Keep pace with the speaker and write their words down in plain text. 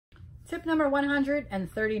Tip number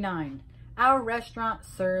 139. Our restaurant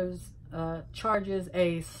charges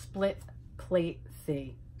a split plate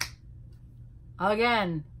fee.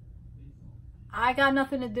 Again, I got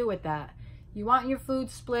nothing to do with that. You want your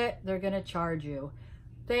food split, they're going to charge you.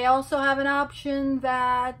 They also have an option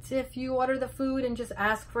that if you order the food and just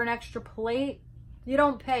ask for an extra plate, you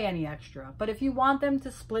don't pay any extra. But if you want them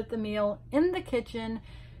to split the meal in the kitchen,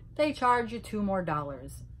 they charge you $2 more.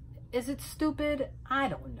 Is it stupid? I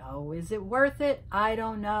don't know. Is it worth it? I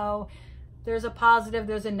don't know. There's a positive,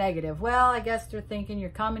 there's a negative. Well, I guess they're thinking you're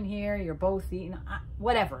coming here, you're both eating,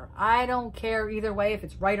 whatever. I don't care either way if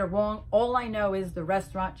it's right or wrong. All I know is the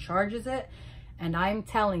restaurant charges it, and I'm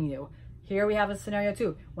telling you, here we have a scenario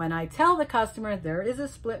too. When I tell the customer there is a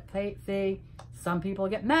split plate fee, some people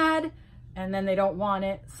get mad and then they don't want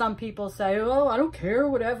it. Some people say, oh, I don't care,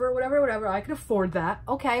 whatever, I can afford that.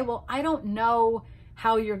 Okay, well, I don't know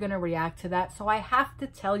how you're going to react to that. So I have to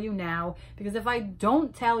tell you now, because if I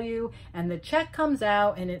don't tell you and the check comes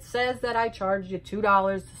out and it says that I charged you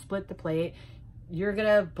 $2 to split the plate, you're going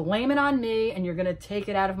to blame it on me and you're going to take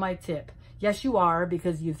it out of my tip. Yes, you are,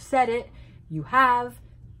 because you've said it, you have,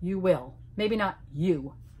 you will. Maybe not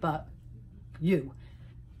you, but you.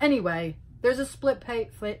 Anyway, there's a split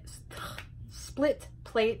plate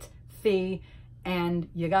fee and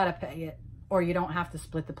you got to pay it or you don't have to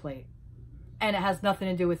split the plate. And it has nothing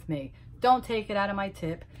to do with me. Don't take it out of my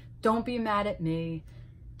tip. Don't be mad at me.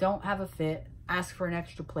 Don't have a fit. Ask for an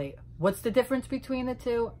extra plate. What's the difference between the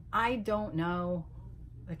two? I don't know.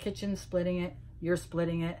 The kitchen's splitting it. You're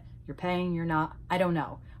splitting it. You're paying, you're not. I don't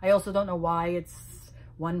know. I also don't know why it's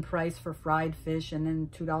one price for fried fish and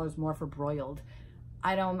then $2 more for broiled.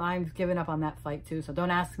 I've given up on that fight too, so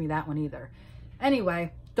don't ask me that one either.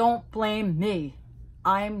 Anyway, don't blame me.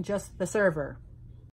 I'm just the server.